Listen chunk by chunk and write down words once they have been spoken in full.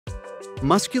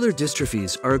Muscular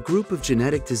dystrophies are a group of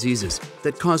genetic diseases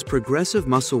that cause progressive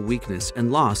muscle weakness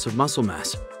and loss of muscle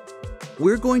mass.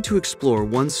 We're going to explore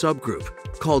one subgroup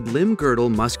called Limb-Girdle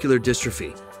Muscular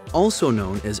Dystrophy, also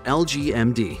known as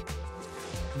LGMD.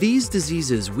 These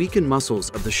diseases weaken muscles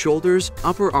of the shoulders,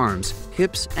 upper arms,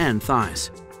 hips, and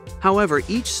thighs. However,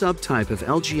 each subtype of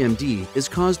LGMD is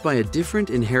caused by a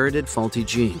different inherited faulty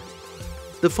gene.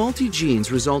 The faulty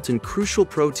genes result in crucial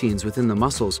proteins within the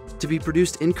muscles to be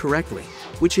produced incorrectly,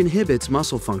 which inhibits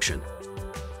muscle function.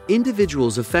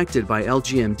 Individuals affected by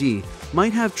LGMD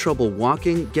might have trouble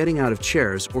walking, getting out of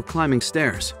chairs, or climbing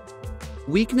stairs.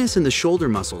 Weakness in the shoulder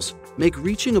muscles make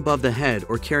reaching above the head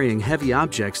or carrying heavy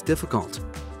objects difficult.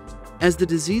 As the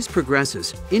disease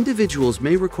progresses, individuals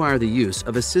may require the use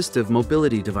of assistive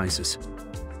mobility devices.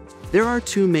 There are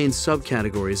two main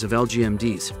subcategories of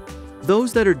LGMDs: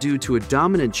 those that are due to a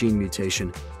dominant gene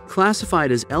mutation,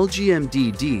 classified as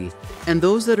LGMD-D, and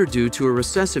those that are due to a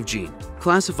recessive gene,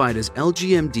 classified as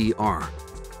LGMD-R.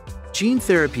 Gene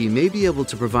therapy may be able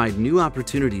to provide new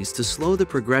opportunities to slow the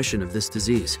progression of this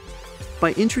disease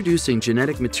by introducing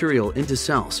genetic material into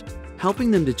cells,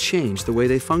 helping them to change the way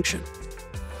they function.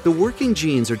 The working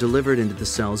genes are delivered into the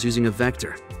cells using a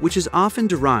vector, which is often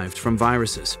derived from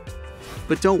viruses.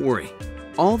 But don't worry,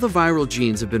 all the viral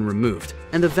genes have been removed,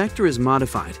 and the vector is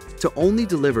modified to only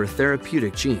deliver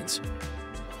therapeutic genes.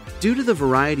 Due to the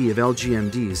variety of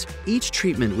LGMDs, each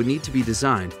treatment would need to be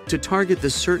designed to target the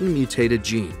certain mutated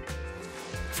gene.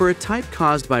 For a type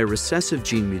caused by a recessive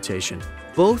gene mutation,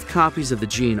 both copies of the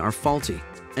gene are faulty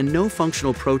and no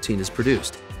functional protein is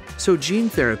produced. So gene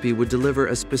therapy would deliver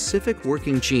a specific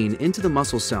working gene into the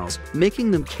muscle cells, making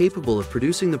them capable of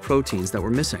producing the proteins that were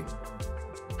missing.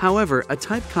 However, a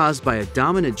type caused by a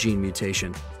dominant gene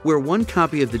mutation, where one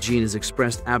copy of the gene is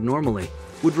expressed abnormally,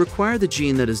 would require the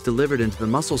gene that is delivered into the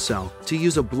muscle cell to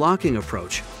use a blocking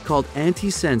approach called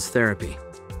antisense therapy.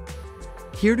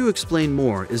 Here to explain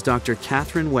more is Dr.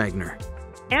 Catherine Wagner.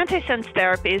 Antisense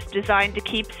therapy is designed to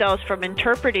keep cells from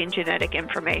interpreting genetic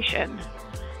information.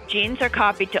 Genes are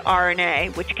copied to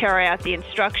RNA, which carry out the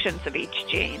instructions of each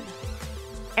gene.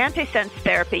 Antisense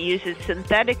therapy uses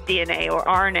synthetic DNA or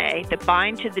RNA that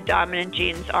bind to the dominant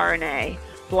gene's RNA,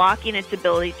 blocking its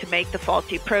ability to make the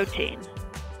faulty protein.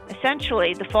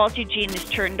 Essentially, the faulty gene is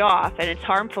turned off and its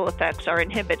harmful effects are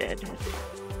inhibited.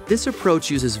 This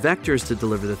approach uses vectors to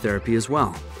deliver the therapy as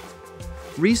well.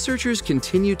 Researchers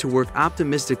continue to work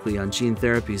optimistically on gene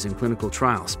therapies in clinical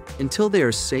trials until they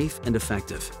are safe and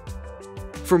effective.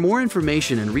 For more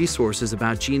information and resources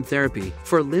about gene therapy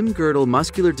for limb-girdle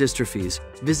muscular dystrophies,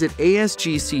 visit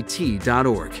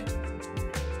asgct.org.